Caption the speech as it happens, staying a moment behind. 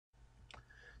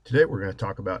Today we're going to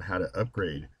talk about how to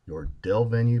upgrade your Dell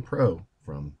Venue Pro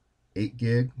from 8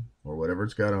 gig or whatever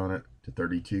it's got on it to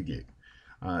 32 gig.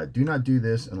 Do not do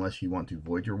this unless you want to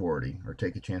void your warranty or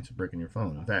take a chance of breaking your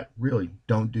phone. In fact, really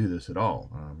don't do this at all.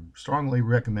 Strongly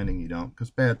recommending you don't, because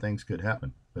bad things could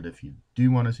happen. But if you do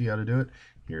want to see how to do it,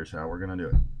 here's how we're going to do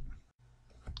it.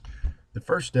 The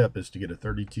first step is to get a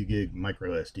 32 gig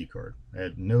micro SD card. I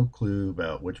had no clue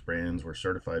about which brands were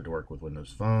certified to work with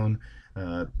Windows Phone.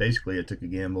 Basically, I took a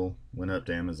gamble, went up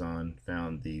to Amazon,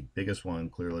 found the biggest one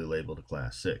clearly labeled a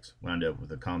Class 6. Wound up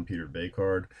with a Computer Bay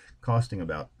card costing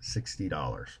about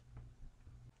 $60.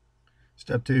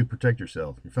 Step 2, protect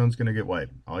yourself. Your phone's going to get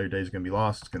wiped. All your data is going to be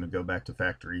lost. It's going to go back to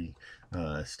factory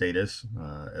status,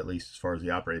 at least as far as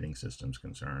the operating system is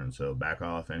concerned. So back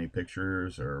off any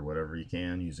pictures or whatever you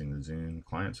can using the Zune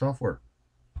client software.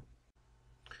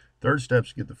 Third step is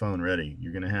to get the phone ready.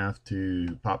 You're going to have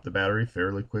to pop the battery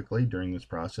fairly quickly during this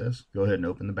process. Go ahead and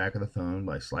open the back of the phone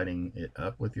by sliding it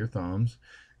up with your thumbs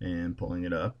and pulling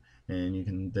it up. And you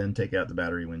can then take out the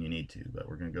battery when you need to. But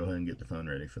we're going to go ahead and get the phone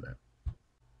ready for that.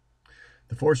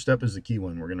 The fourth step is the key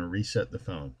one. We're going to reset the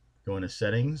phone. Go into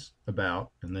Settings,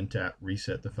 About, and then tap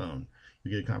Reset the Phone.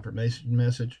 You get a confirmation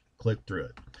message, click through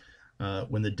it.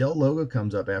 When the Dell logo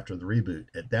comes up after the reboot,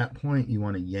 at that point you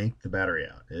want to yank the battery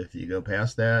out. If you go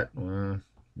past that,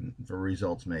 the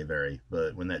results may vary.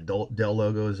 But when that Dell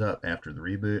logo is up after the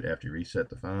reboot, after you reset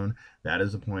the phone, that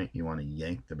is the point you want to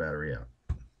yank the battery out.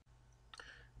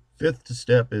 Fifth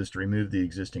step is to remove the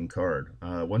existing card.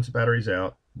 Once the battery's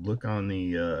out, look on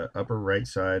the upper right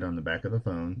side on the back of the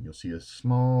phone. You'll see a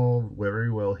small,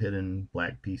 very well hidden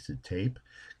black piece of tape.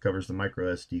 Covers the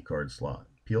micro SD card slot.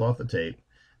 Peel off the tape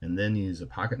and then use a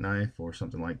pocket knife or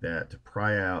something like that to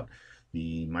pry out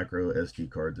the micro SD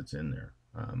card that's in there.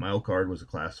 My old card was a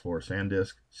Class 4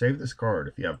 SanDisk. Save this card.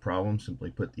 If you have problems,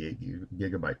 simply put the 8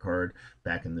 gigabyte card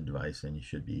back in the device and you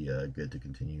should be good to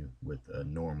continue with a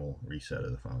normal reset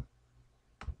of the phone.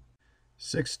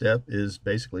 Sixth step is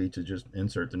basically to just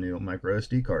insert the new micro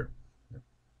SD card.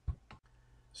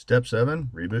 Step 7,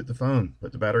 reboot the phone.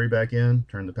 Put the battery back in,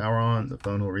 turn the power on, the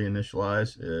phone will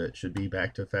reinitialize. It should be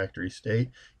back to factory state.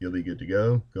 You'll be good to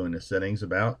go. Go into Settings,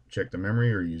 About, check the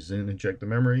memory, or use Zune and check the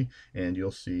memory, and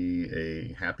you'll see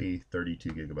a happy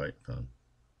 32 gigabyte phone.